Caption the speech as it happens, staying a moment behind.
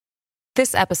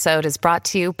This episode is brought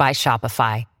to you by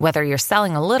Shopify. Whether you're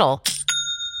selling a little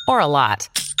or a lot,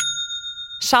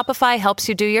 Shopify helps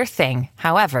you do your thing,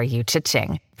 however you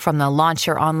cha-ching. From the launch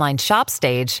your online shop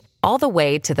stage, all the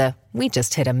way to the we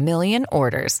just hit 1 million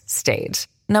orders stage.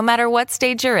 No matter what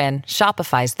stage you're in,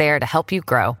 Shopify's there to help you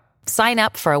grow. Sign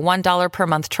up for a $1 per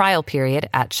month trial period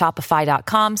at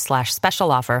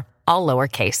shopify.com/special offer, all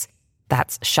lowercase.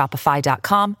 That's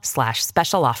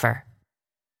shopify.com/special offer.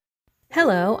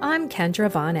 Hello, I'm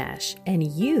Kendra Von Esch, and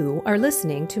you are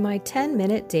listening to my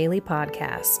 10-minute daily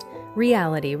podcast,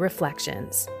 Reality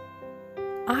Reflections.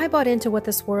 I bought into what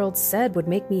this world said would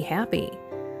make me happy.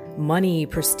 Money,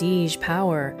 prestige,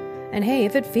 power. And hey,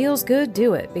 if it feels good,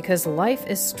 do it, because life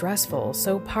is stressful,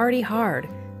 so party hard.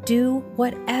 Do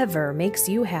whatever makes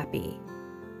you happy.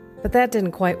 But that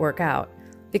didn't quite work out,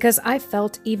 because I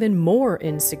felt even more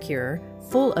insecure,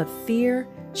 full of fear,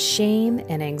 shame,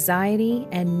 and anxiety,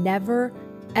 and never,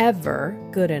 ever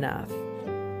good enough.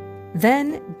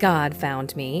 Then God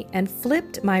found me and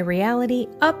flipped my reality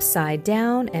upside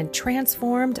down and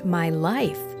transformed my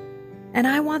life. And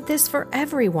I want this for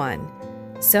everyone.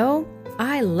 So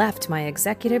I left my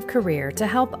executive career to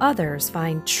help others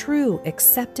find true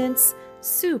acceptance,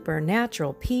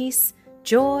 supernatural peace,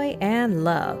 joy, and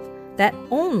love that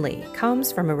only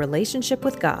comes from a relationship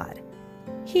with God.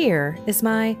 Here is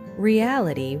my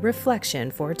reality reflection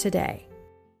for today.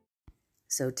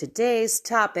 So today's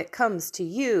topic comes to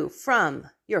you from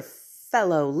your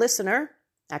fellow listener.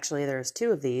 Actually, there's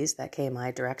 2 of these that came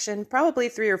my direction, probably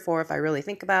 3 or 4 if I really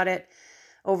think about it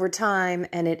over time.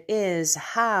 And it is,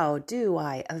 how do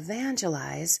I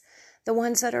evangelize the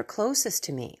ones that are closest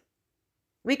to me?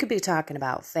 We could be talking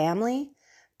about family,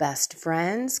 best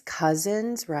friends,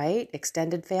 cousins, right?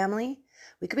 Extended family.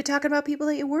 We could be talking about people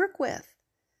that you work with.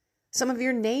 Some of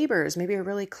your neighbors, maybe you're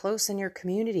really close in your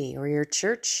community or your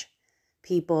church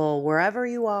people, wherever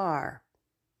you are.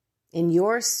 In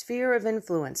your sphere of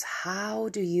influence, how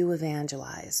do you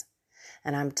evangelize?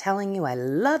 And I'm telling you, I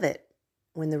love it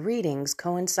when the readings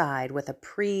coincide with a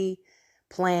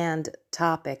pre-planned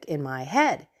topic in my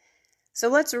head. So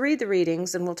let's read the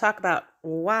readings and we'll talk about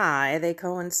why they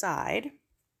coincide.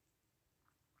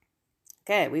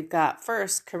 Okay, we've got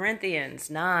 1 Corinthians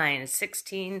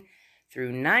 9:16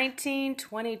 through 19,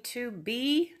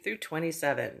 22b through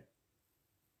 27.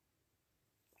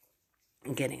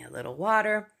 I'm getting a little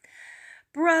water.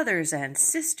 Brothers and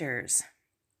sisters,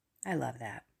 I love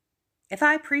that. If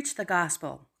I preach the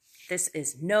gospel, this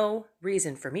is no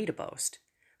reason for me to boast,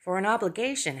 for an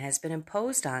obligation has been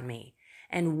imposed on me,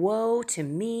 and woe to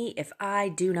me if I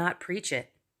do not preach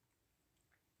it.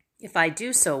 If I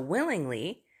do so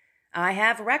willingly, I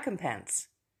have recompense,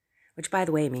 which by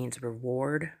the way means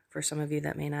reward for some of you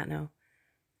that may not know.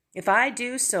 If I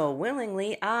do so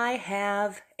willingly, I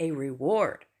have a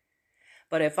reward.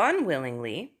 But if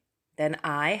unwillingly, then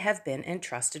I have been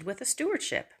entrusted with a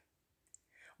stewardship.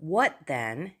 What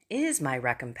then is my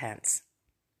recompense?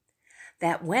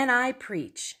 That when I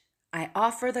preach, I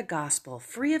offer the gospel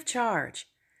free of charge,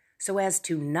 so as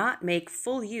to not make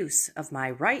full use of my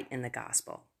right in the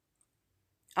gospel.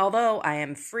 Although I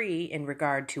am free in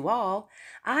regard to all,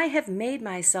 I have made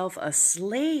myself a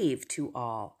slave to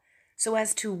all, so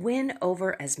as to win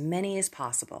over as many as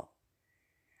possible.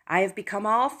 I have become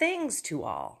all things to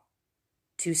all,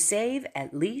 to save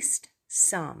at least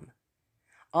some.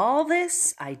 All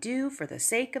this I do for the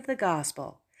sake of the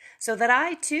gospel, so that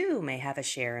I too may have a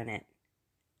share in it.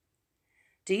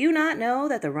 Do you not know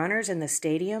that the runners in the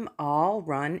stadium all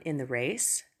run in the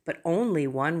race, but only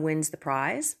one wins the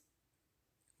prize?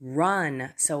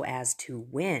 Run so as to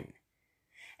win.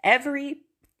 Every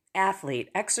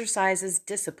athlete exercises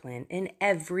discipline in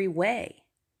every way.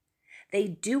 They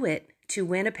do it to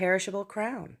win a perishable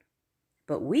crown,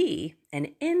 but we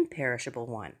an imperishable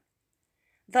one.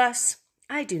 Thus,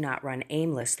 I do not run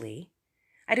aimlessly.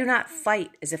 I do not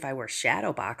fight as if I were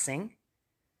shadowboxing.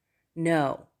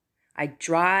 No, I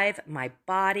drive my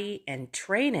body and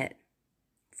train it,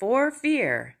 for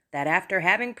fear that after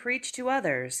having preached to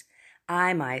others,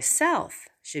 I myself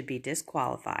should be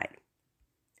disqualified.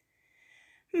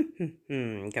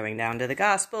 Going down to the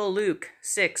gospel, Luke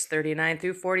 6:39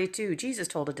 through 42, Jesus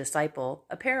told a disciple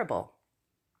a parable.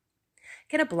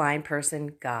 Can a blind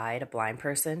person guide a blind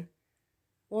person?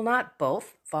 Will not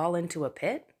both fall into a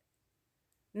pit?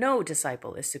 No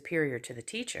disciple is superior to the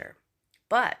teacher,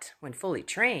 but when fully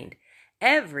trained,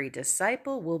 every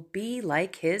disciple will be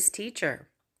like his teacher.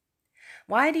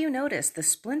 Why do you notice the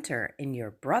splinter in your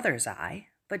brother's eye,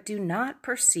 but do not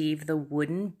perceive the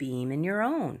wooden beam in your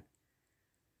own?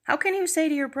 How can you say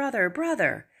to your brother,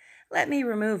 "Brother, let me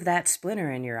remove that splinter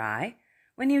in your eye,"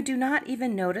 when you do not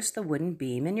even notice the wooden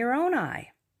beam in your own eye?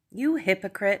 You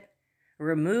hypocrite,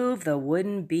 remove the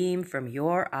wooden beam from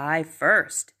your eye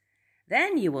first.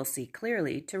 Then you will see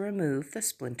clearly to remove the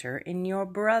splinter in your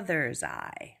brother's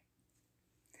eye.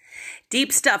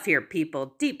 Deep stuff here,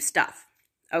 people. Deep stuff.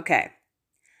 Okay.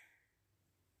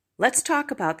 Let's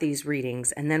talk about these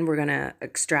readings, and then we're going to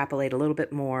extrapolate a little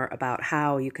bit more about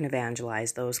how you can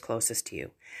evangelize those closest to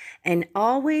you. And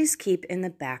always keep in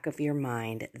the back of your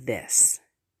mind this.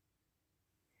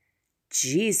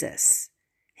 Jesus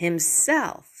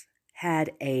himself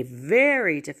had a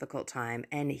very difficult time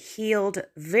and healed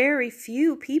very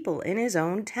few people in his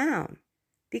own town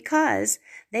because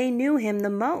they knew him the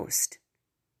most.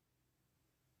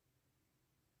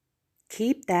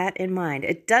 Keep that in mind.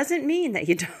 It doesn't mean that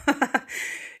you don't,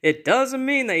 it doesn't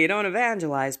mean that you don't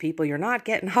evangelize people. You're not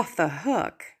getting off the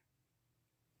hook.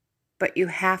 But you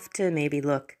have to maybe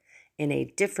look in a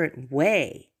different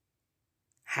way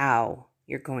how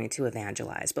you're going to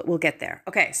evangelize. But we'll get there.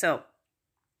 Okay, so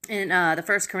in the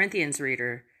 1 Corinthians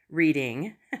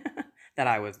reading that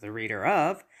I was the reader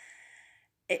of,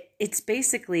 it's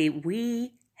basically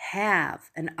we have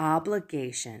an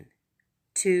obligation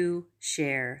to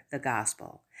share the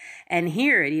gospel. And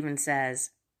here it even says,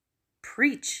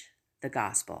 preach the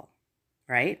gospel,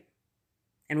 right?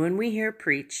 And when we hear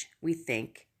preach, we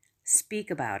think, speak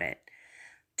about it,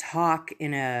 talk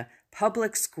in a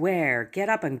public square, get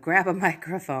up and grab a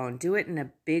microphone, do it in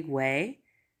a big way.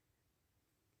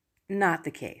 Not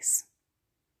the case.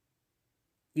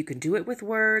 You could do it with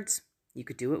words, you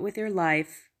could do it with your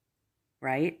life,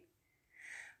 right?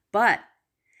 But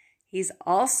he's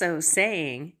also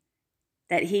saying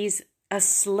that he's a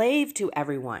slave to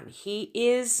everyone. He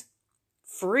is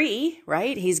free,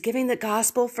 right? He's giving the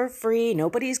gospel for free.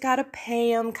 Nobody's got to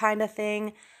pay him kind of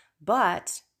thing.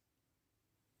 But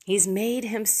he's made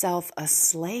himself a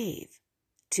slave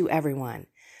to everyone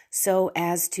so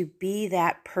as to be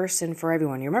that person for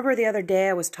everyone. You remember the other day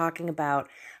I was talking about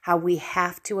how we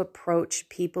have to approach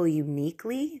people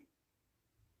uniquely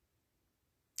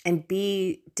and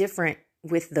be different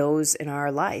with those in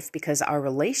our life because our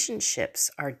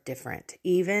relationships are different,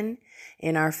 even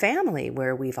in our family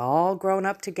where we've all grown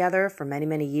up together for many,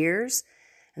 many years.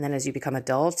 And then as you become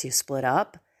adults, you split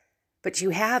up. But you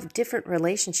have different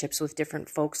relationships with different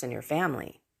folks in your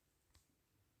family.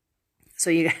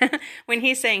 So when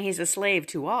he's saying he's a slave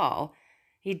to all,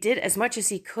 he did as much as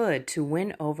he could to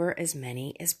win over as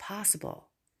many as possible.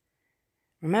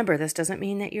 Remember, this doesn't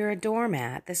mean that you're a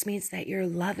doormat. This means that you're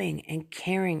loving and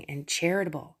caring and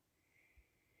charitable.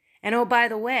 And oh, by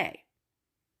the way,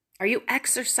 are you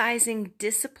exercising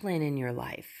discipline in your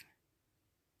life?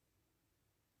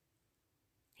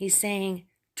 He's saying,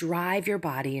 drive your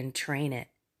body and train it.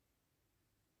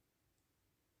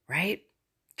 Right?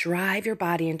 Drive your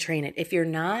body and train it. If you're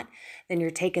not, then you're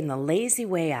taking the lazy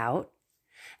way out.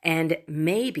 And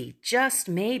maybe, just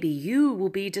maybe, you will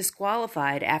be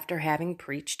disqualified after having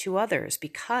preached to others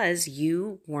because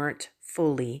you weren't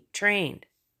fully trained.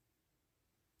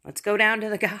 Let's go down to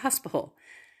the gospel,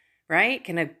 right?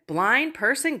 Can a blind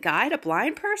person guide a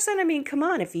blind person? I mean, come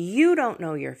on, if you don't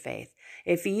know your faith,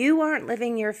 if you aren't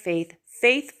living your faith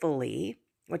faithfully,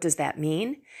 what does that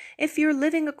mean? If you're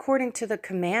living according to the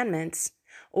commandments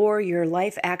or your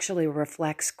life actually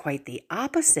reflects quite the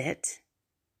opposite,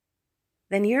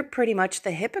 then you're pretty much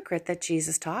the hypocrite that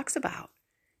Jesus talks about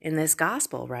in this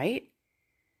gospel, right?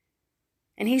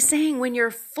 And he's saying when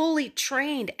you're fully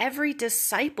trained, every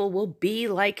disciple will be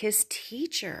like his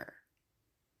teacher.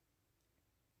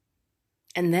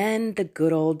 And then the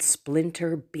good old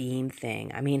splinter beam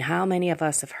thing. I mean, how many of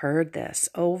us have heard this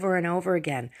over and over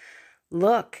again?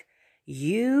 Look,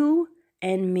 you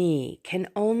and me can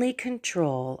only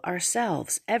control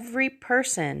ourselves. Every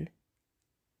person,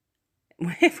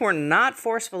 if we're not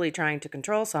forcefully trying to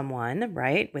control someone,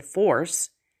 right, with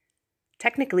force,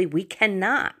 technically we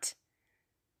cannot.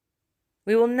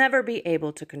 We will never be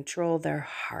able to control their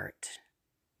heart.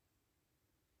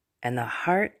 And the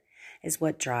heart is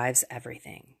what drives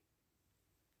everything.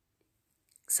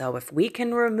 So if we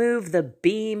can remove the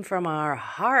beam from our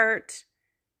heart,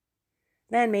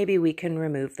 then maybe we can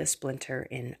remove the splinter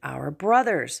in our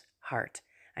brother's heart.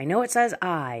 I know it says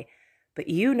I, but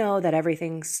you know that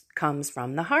everything comes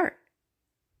from the heart.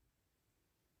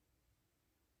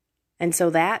 And so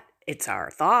that it's our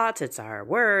thoughts, it's our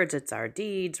words, it's our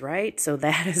deeds, right? So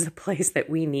that is the place that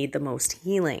we need the most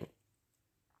healing.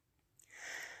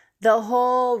 The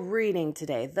whole reading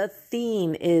today, the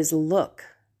theme is, look,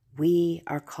 we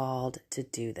are called to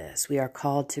do this. We are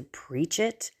called to preach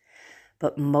it,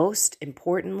 but most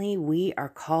importantly, we are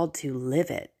called to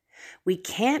live it. We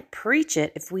can't preach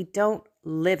it if we don't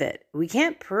live it. We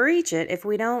can't preach it if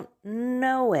we don't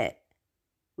know it.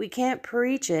 We can't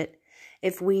preach it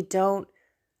if we don't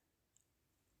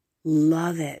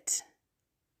love it.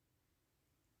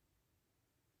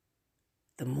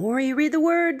 The more you read the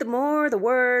Word, the more the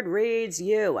Word reads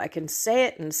you. I can say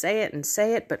it and say it and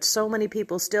say it, but so many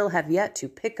people still have yet to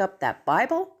pick up that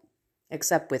Bible,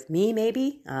 except with me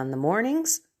maybe on the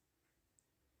mornings,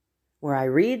 where I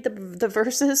read the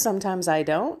verses. Sometimes I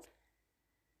don't.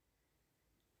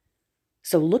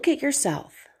 So look at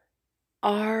yourself.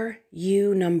 Are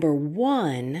you, number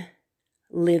one,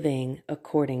 living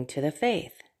according to the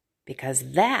faith?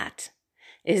 Because that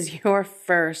is your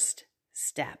first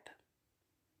step.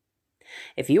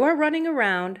 If you are running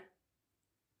around,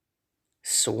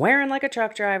 swearing like a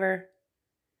truck driver,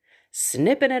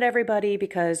 snipping at everybody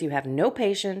because you have no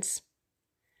patience,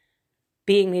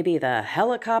 being maybe the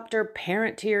helicopter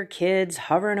parent to your kids,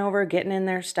 hovering over, getting in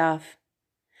their stuff,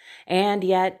 and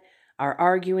yet are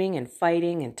arguing and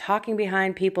fighting and talking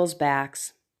behind people's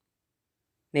backs.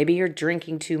 Maybe you're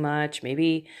drinking too much.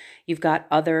 Maybe you've got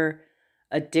other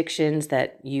addictions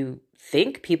that you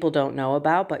think people don't know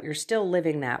about, but you're still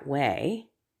living that way,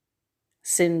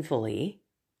 sinfully.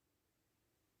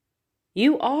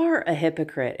 You are a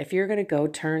hypocrite if you're going to go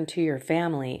turn to your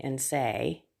family and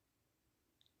say,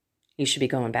 you should be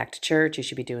going back to church, you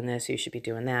should be doing this, you should be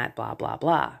doing that, blah, blah,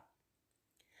 blah.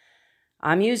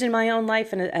 I'm using my own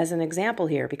life as an example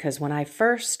here because when I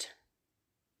first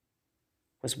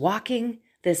was walking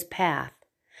this path,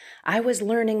 I was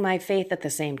learning my faith at the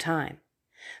same time.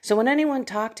 So when anyone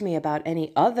talked to me about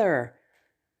any other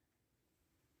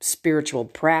spiritual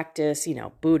practice,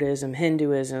 Buddhism,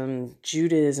 Hinduism,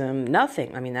 Judaism,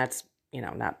 nothing. I mean, that's,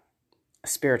 not a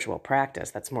spiritual practice.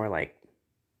 That's more like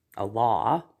a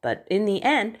law. But in the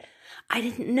end, I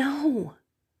didn't know.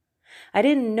 I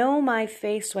didn't know my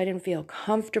faith, so I didn't feel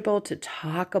comfortable to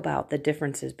talk about the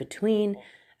differences between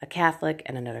a Catholic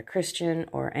and another Christian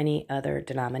or any other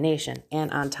denomination.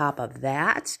 And on top of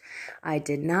that, I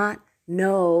did not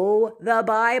know the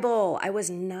Bible. I was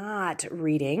not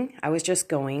reading. I was just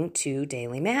going to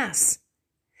daily mass.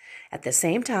 At the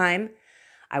same time,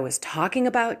 I was talking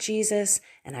about Jesus,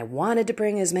 and I wanted to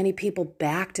bring as many people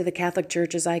back to the Catholic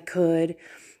Church as I could.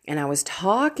 And I was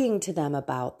talking to them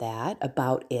about that,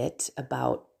 about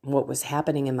what was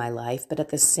happening in my life. But at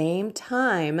the same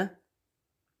time,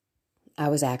 I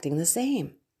was acting the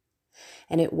same.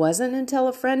 And it wasn't until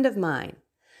a friend of mine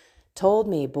told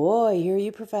me, boy, here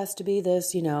you profess to be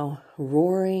this,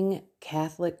 roaring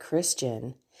Catholic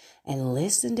Christian, and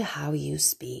listen to how you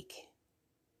speak.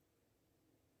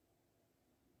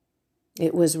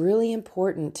 It was really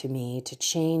important to me to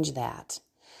change that.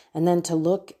 And then to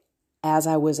look, as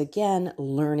I was again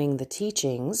learning the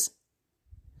teachings,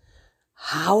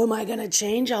 how am I going to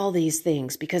change all these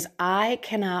things? Because I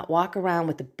cannot walk around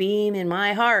with a beam in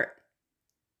my heart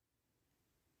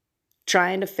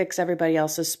trying to fix everybody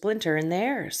else's splinter in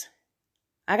theirs.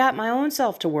 I got my own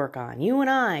self to work on. You and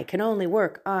I can only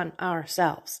work on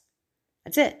ourselves.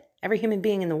 That's it. Every human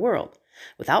being in the world,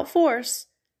 without force,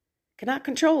 cannot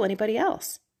control anybody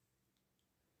else.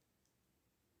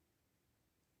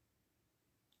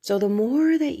 So the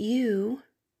more that you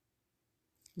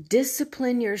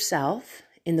discipline yourself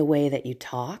in the way that you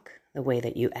talk, the way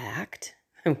that you act,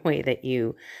 the way that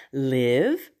you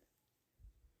live,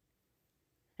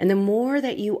 and the more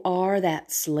that you are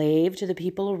that slave to the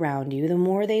people around you, the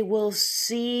more they will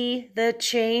see the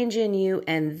change in you.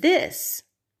 And this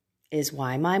is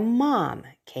why my mom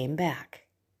came back.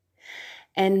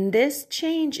 And this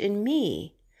change in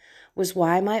me was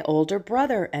why my older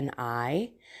brother and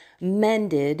I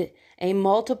mended a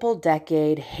multiple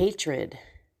decade hatred.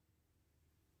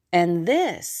 And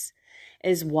this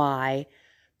is why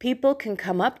people can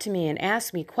come up to me and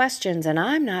ask me questions, and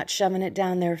I'm not shoving it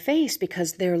down their face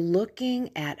because they're looking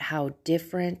at how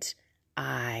different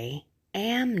I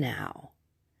am now.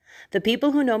 The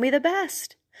people who know me the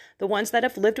best, the ones that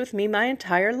have lived with me my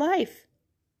entire life.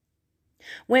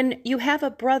 When you have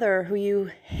a brother who you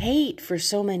hate for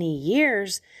so many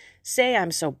years, say,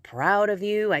 I'm so proud of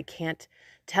you, I can't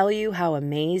tell you how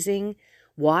amazing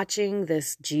watching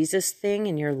this Jesus thing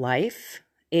in your life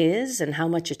is and how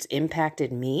much it's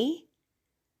impacted me.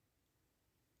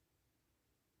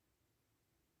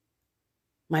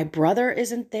 My brother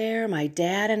isn't there. My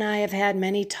dad and I have had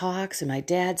many talks, and my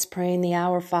dad's praying the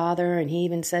Our Father, and he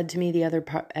even said to me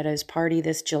at his party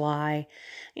this July,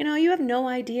 you have no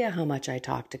idea how much I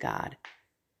talk to God.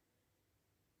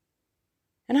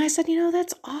 And I said,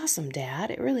 that's awesome,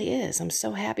 Dad. It really is. I'm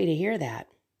so happy to hear that.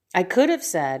 I could have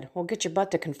said, well, get your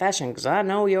butt to confession because I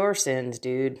know your sins,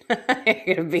 dude.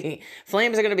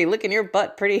 Flames are going to be licking your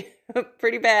butt pretty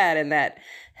bad in that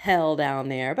hell down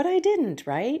there. But I didn't,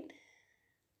 right?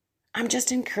 I'm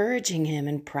just encouraging him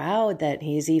and proud that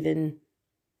he's even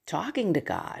talking to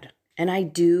God. And I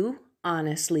do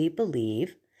honestly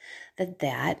believe that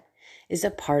that is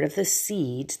a part of the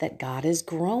seeds that God is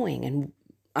growing. And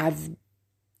I've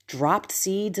dropped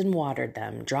seeds and watered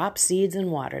them,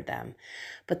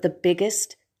 But the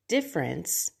biggest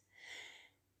difference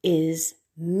is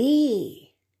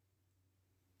me.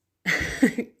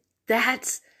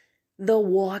 That's the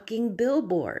walking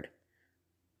billboard.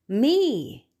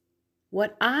 Me.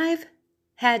 What I've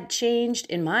had changed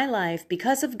in my life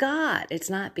because of God. It's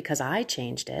not because I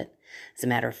changed it. As a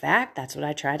matter of fact, that's what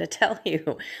I try to tell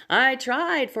you. I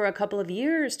tried for a couple of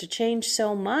years to change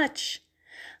so much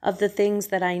of the things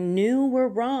that I knew were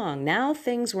wrong. Now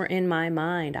things were in my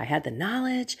mind. I had the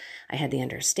knowledge, I had the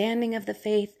understanding of the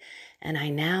faith, and I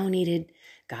now needed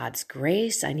God's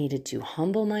grace. I needed to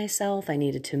humble myself. I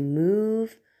needed to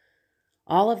move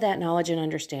all of that knowledge and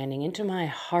understanding into my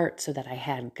heart so that I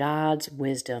had God's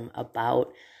wisdom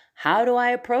about how do I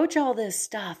approach all this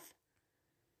stuff?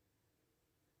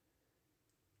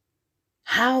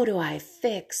 How do I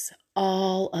fix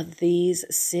all of these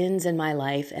sins in my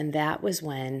life? And that was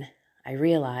when I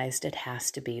realized it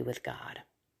has to be with God.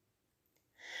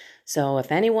 So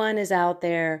if anyone is out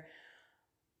there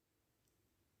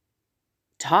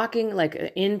talking,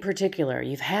 like in particular,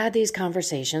 you've had these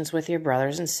conversations with your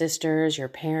brothers and sisters, your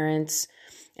parents,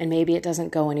 and maybe it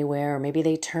doesn't go anywhere, or maybe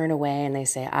they turn away and they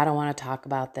say, I don't want to talk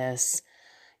about this.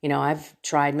 You know, I've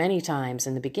tried many times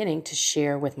in the beginning to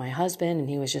share with my husband, and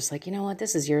he was just like, you know what,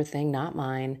 this is your thing, not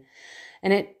mine.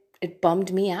 And it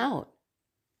bummed me out.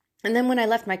 And then when I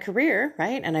left my career,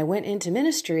 right, and I went into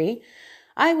ministry,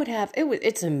 I would have,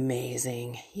 it's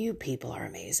amazing. You people are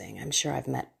amazing. I'm sure I've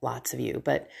met lots of you.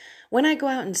 But when I go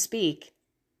out and speak,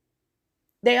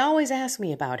 they always ask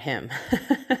me about him.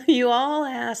 You all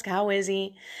ask, how is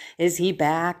he? Is he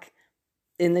back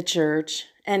in the church?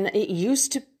 And it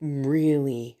used to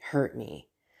really hurt me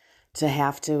to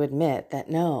have to admit that,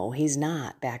 no, he's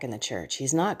not back in the church.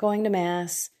 He's not going to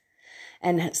Mass,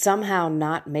 and somehow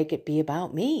not make it be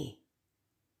about me.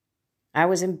 I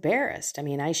was embarrassed. I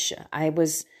mean, I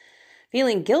was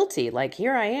feeling guilty. Like,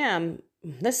 here I am.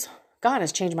 God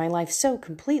has changed my life so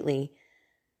completely.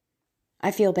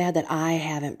 I feel bad that I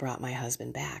haven't brought my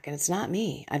husband back, and it's not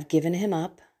me. I've given him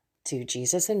up to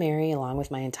Jesus and Mary, along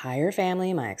with my entire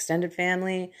family, my extended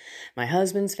family, my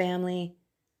husband's family.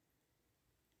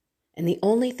 And the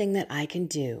only thing that I can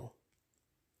do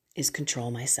is control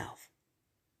myself.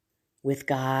 With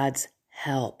God's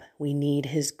help, we need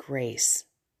His grace.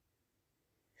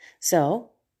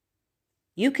 So,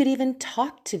 you could even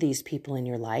talk to these people in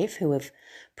your life who have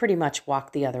pretty much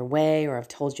walked the other way or have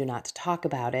told you not to talk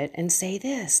about it, and say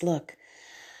this, look,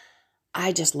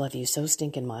 I just love you so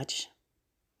stinking much.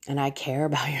 And I care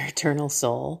about your eternal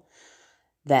soul,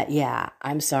 that, yeah,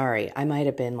 I'm sorry. I might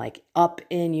have been like up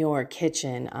in your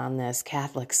kitchen on this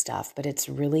Catholic stuff, but it's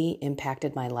really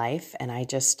impacted my life. And I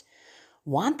just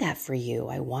want that for you.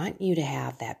 I want you to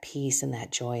have that peace and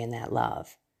that joy and that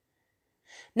love.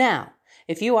 Now,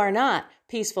 if you are not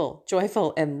peaceful,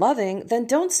 joyful, and loving, then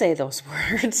don't say those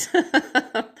words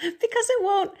because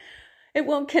it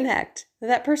won't connect.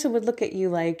 That person would look at you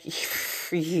like,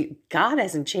 God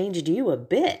hasn't changed you a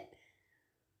bit.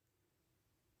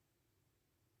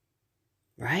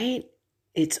 Right?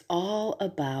 It's all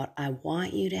about, I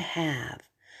want you to have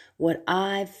what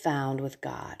I've found with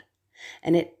God.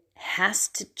 And it has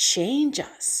to change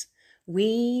us.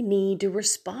 We need to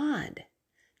respond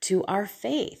to our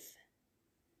faith.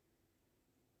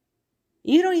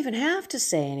 You don't even have to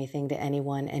say anything to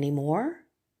anyone anymore.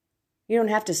 You don't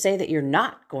have to say that you're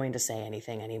not going to say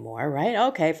anything anymore, right?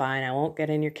 Okay, fine. I won't get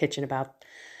in your kitchen about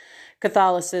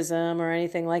Catholicism or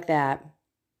anything like that.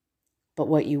 But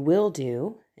what you will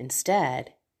do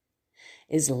instead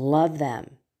is love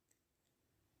them.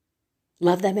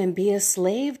 Love them and be a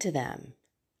slave to them.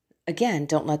 Again,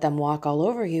 don't let them walk all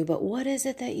over you, but what is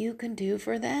it that you can do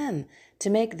for them to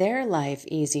make their life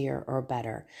easier or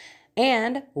better?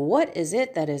 And what is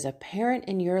it that is apparent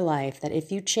in your life that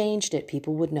if you changed it,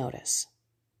 people would notice?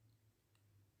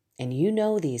 And you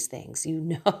know these things. You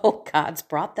know God's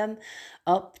brought them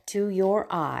up to your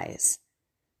eyes.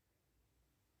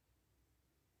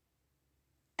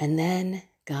 And then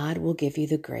God will give you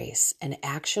the grace. And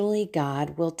actually,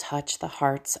 God will touch the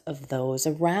hearts of those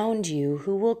around you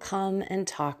who will come and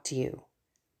talk to you.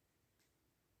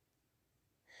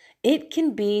 It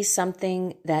can be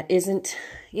something that isn't,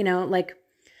 like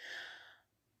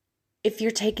if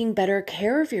you're taking better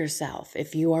care of yourself,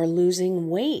 if you are losing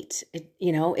weight,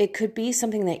 it could be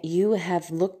something that you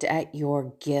have looked at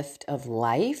your gift of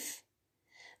life,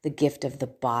 the gift of the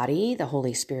body, the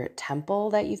Holy Spirit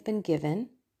temple that you've been given.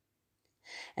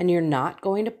 And you're not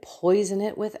going to poison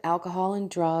it with alcohol and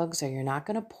drugs, or you're not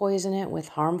going to poison it with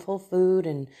harmful food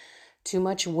and too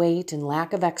much weight and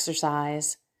lack of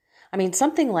exercise. I mean,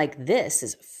 something like this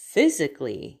is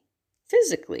physically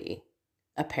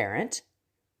apparent.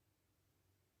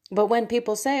 But when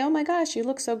people say, oh my gosh, you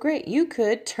look so great, you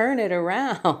could turn it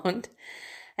around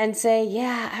and say,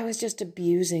 yeah, I was just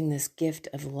abusing this gift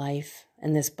of life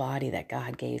and this body that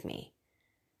God gave me.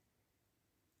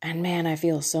 And man, I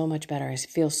feel so much better. I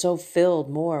feel so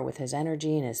filled more with his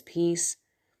energy and his peace.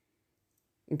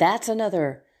 That's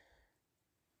another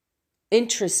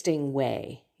interesting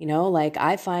way, like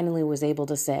I finally was able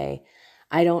to say,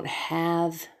 I don't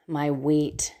have my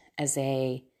weight as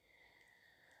what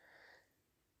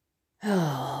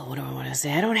do I want to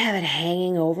say? I don't have it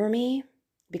hanging over me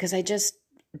because I just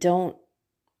don't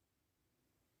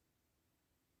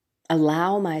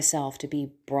allow myself to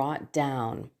be brought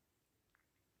down.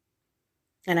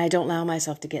 And I don't allow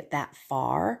myself to get that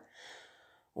far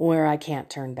where I can't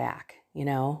turn back,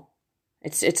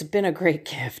 It's been a great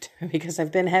gift because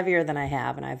I've been heavier than I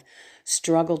have, and I've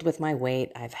struggled with my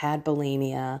weight. I've had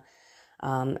bulimia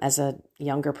as a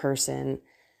younger person,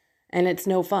 and it's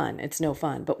no fun. It's no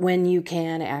fun. But when you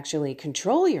can actually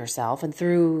control yourself, and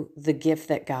through the gift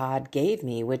that God gave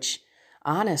me, which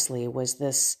honestly was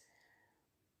this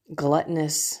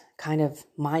gluttonous kind of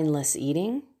mindless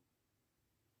eating,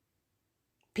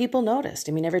 people noticed.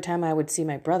 I mean, every time I would see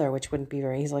my brother, which wouldn't be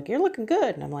he's like, you're looking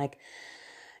good. And I'm like,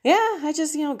 yeah, I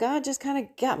just, God just kind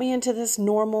of got me into this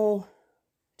normal,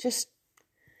 just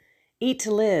eat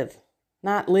to live,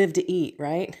 not live to eat,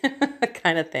 right?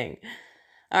 kind of thing.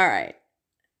 All right.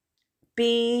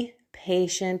 Be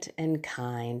patient and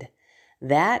kind.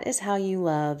 That is how you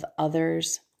love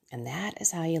others, and that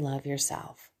is how you love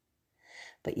yourself.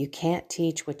 But you can't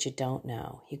teach what you don't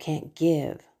know. You can't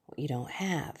give what you don't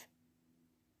have.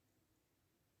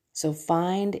 So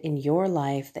find in your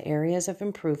life the areas of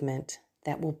improvement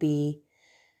that will be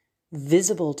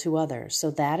visible to others. So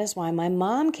that is why my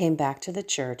mom came back to the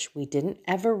church. We didn't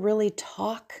ever really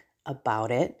talk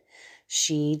about it.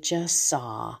 She just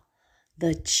saw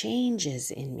the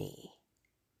changes in me.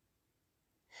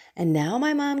 And now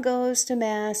my mom goes to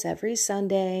Mass every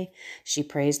Sunday. She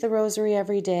prays the rosary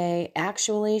every day.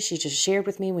 Actually, she just shared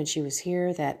with me when she was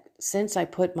here that since I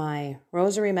put my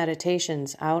rosary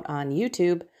meditations out on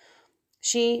YouTube,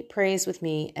 she prays with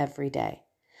me every day.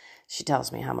 She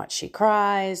tells me how much she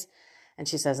cries. And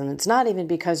she says, and it's not even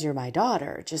because you're my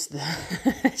daughter, just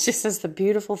she says the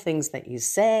beautiful things that you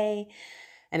say.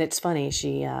 And it's funny,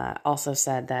 she also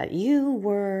said that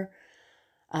you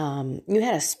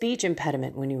had a speech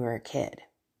impediment when you were a kid.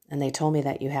 And they told me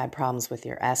that you had problems with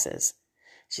your S's.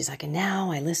 She's like, and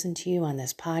now I listen to you on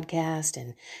this podcast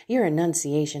and your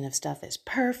enunciation of stuff is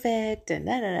perfect. And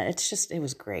it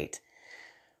was great.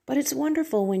 But it's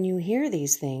wonderful when you hear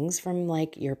these things from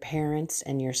like your parents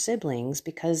and your siblings,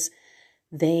 because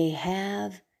they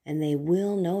have and they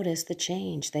will notice the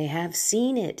change. They have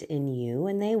seen it in you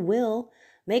and they will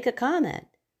make a comment.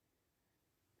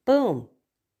 Boom.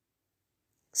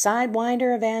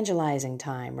 Sidewinder evangelizing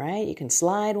time, right? You can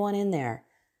slide one in there.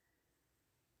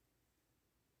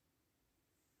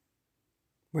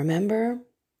 Remember,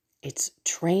 it's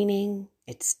training,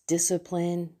 it's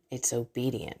discipline, it's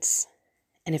obedience.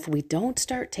 And if we don't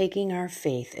start taking our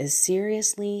faith as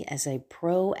seriously as a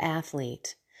pro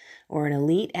athlete or an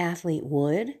elite athlete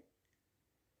would,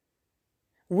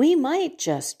 we might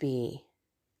just be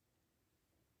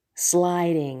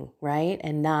sliding, right?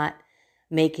 And not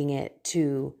making it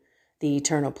to the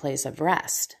eternal place of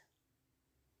rest.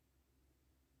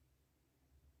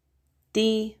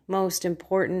 The most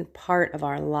important part of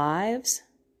our lives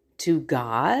to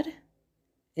God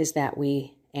is that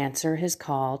we answer his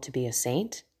call to be a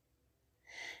saint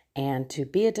and to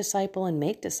be a disciple and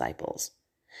make disciples.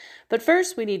 But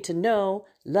first we need to know,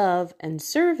 love, and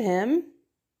serve him,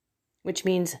 which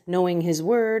means knowing his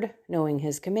word, knowing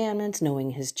his commandments,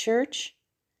 knowing his church.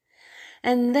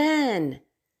 And then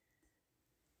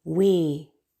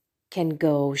we can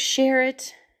go share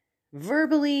it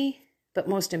verbally, but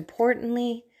most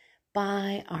importantly,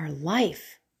 by our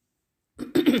life.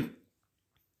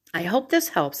 I hope this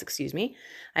helps,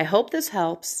 I hope this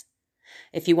helps.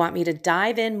 If you want me to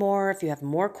dive in more, if you have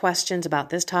more questions about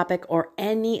this topic or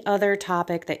any other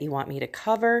topic that you want me to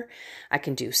cover, I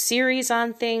can do series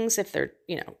on things if they're,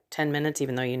 10 minutes,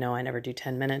 even though I never do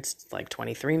 10 minutes. It's like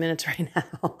 23 minutes right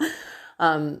now.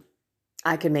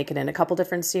 I could make it in a couple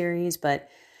different series, but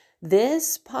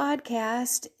this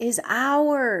podcast is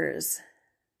ours.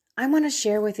 I want to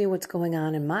share with you what's going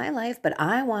on in my life, but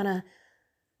I want to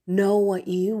know what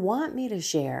you want me to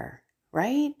share,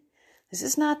 right? This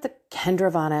is not the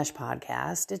Kendra Von Esch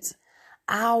podcast. It's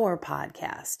our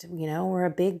podcast. You know, we're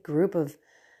a big group of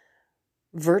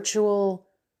virtual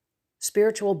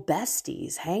spiritual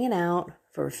besties hanging out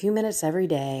for a few minutes every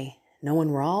day,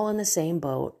 knowing we're all in the same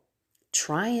boat,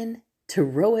 trying to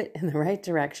row it in the right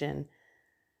direction,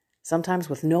 sometimes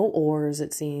with no oars,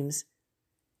 it seems.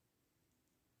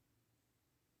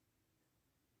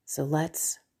 So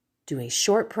let's do a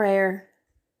short prayer,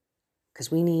 because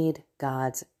we need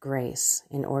God's grace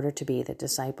in order to be the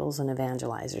disciples and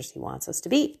evangelizers He wants us to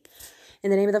be.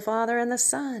 In the name of the Father, and the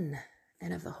Son,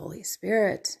 and of the Holy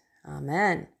Spirit.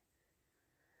 Amen.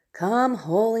 Come,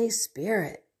 Holy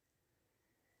Spirit.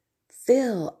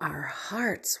 Fill our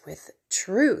hearts with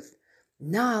truth,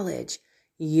 knowledge,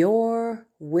 your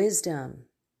wisdom.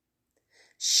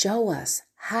 Show us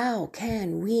how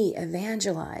can we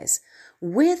evangelize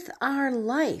with our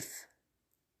life.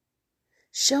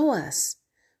 Show us,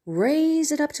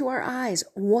 raise it up to our eyes.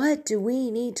 What do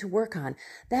we need to work on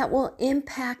that will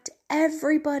impact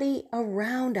everybody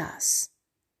around us,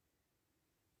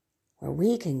 where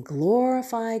we can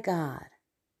glorify God?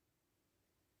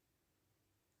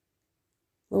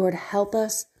 Lord, help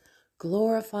us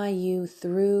glorify you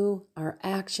through our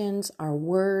actions, our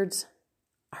words,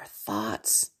 our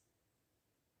thoughts,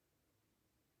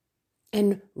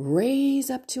 and raise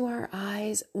up to our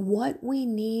eyes what we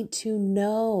need to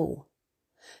know.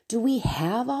 Do we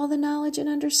have all the knowledge and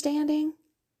understanding?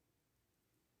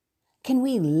 Can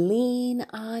we lean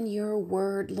on your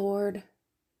word, Lord?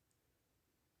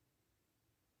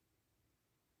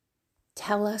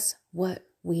 Tell us what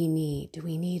we need. Do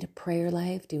we need a prayer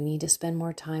life? Do we need to spend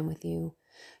more time with you?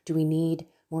 Do we need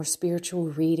more spiritual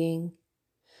reading?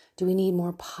 Do we need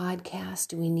more podcasts?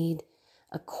 Do we need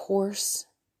a course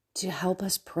to help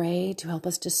us pray, to help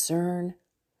us discern?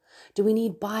 Do we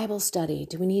need Bible study?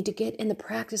 Do we need to get in the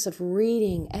practice of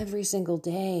reading every single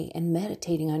day and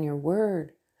meditating on your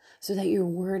word so that your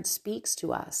word speaks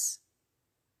to us?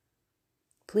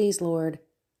 Please, Lord,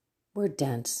 we're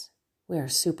dense. We are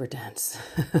super dense.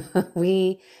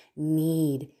 We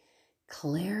need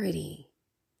clarity.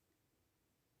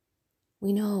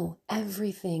 We know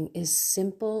everything is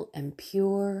simple and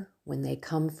pure when they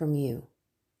come from you.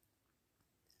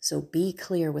 So be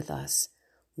clear with us.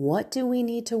 What do we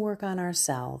need to work on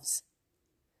ourselves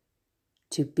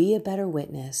to be a better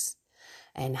witness?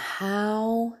 And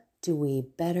how do we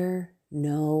better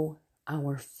know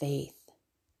our faith?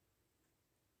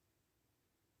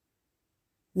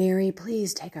 Mary,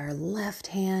 please take our left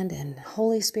hand, and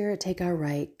Holy Spirit, take our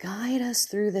right. Guide us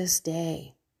through this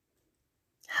day.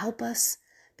 Help us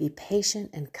be patient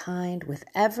and kind with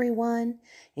everyone,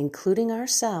 including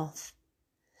ourselves,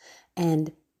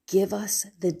 and give us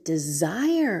the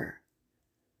desire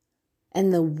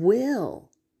and the will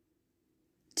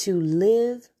to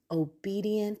live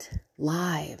obedient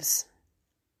lives.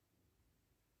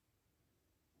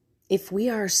 If we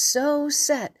are so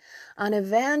set on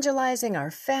evangelizing our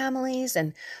families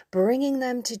and bringing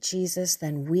them to Jesus,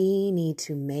 then we need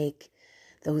to make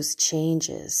those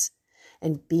changes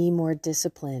and be more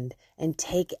disciplined and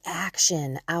take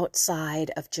action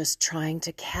outside of just trying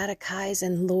to catechize.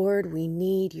 And Lord, we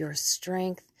need your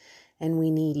strength and we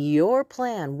need your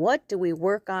plan. What do we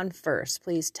work on first?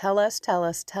 Please tell us,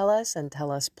 and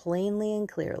tell us plainly and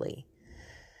clearly.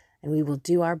 And we will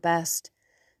do our best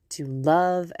to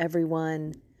love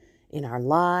everyone in our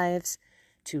lives,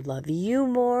 to love you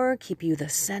more, keep you the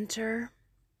center,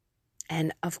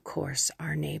 and of course,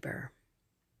 our neighbor.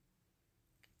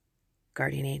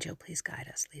 Guardian angel, please guide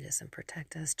us, lead us, and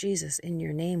protect us. Jesus, in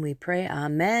your name we pray.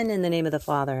 Amen. In the name of the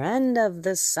Father, and of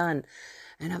the Son,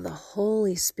 and of the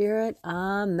Holy Spirit.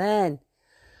 Amen.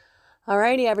 All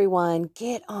righty, everyone,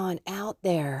 get on out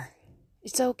there.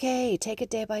 It's okay. Take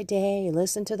it day by day.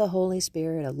 Listen to the Holy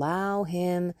Spirit. Allow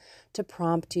Him to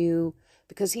prompt you,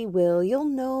 because He will. You'll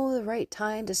know the right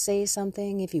time to say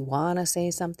something if you want to say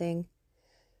something.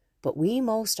 But we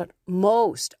most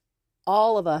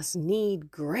all of us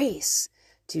need grace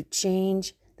to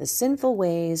change the sinful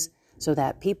ways so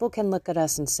that people can look at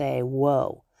us and say,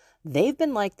 whoa, they've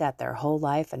been like that their whole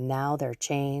life and now they're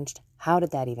changed. How did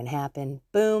that even happen?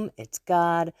 Boom, it's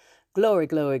God. Glory,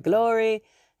 glory, glory.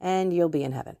 And you'll be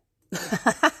in heaven.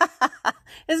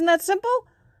 Isn't that simple?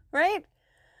 Right?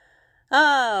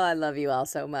 Oh, I love you all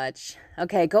so much.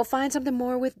 Okay, go find something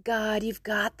more with God. You've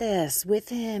got this. With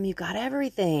Him, you've got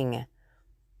everything.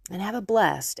 And have a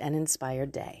blessed and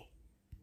inspired day.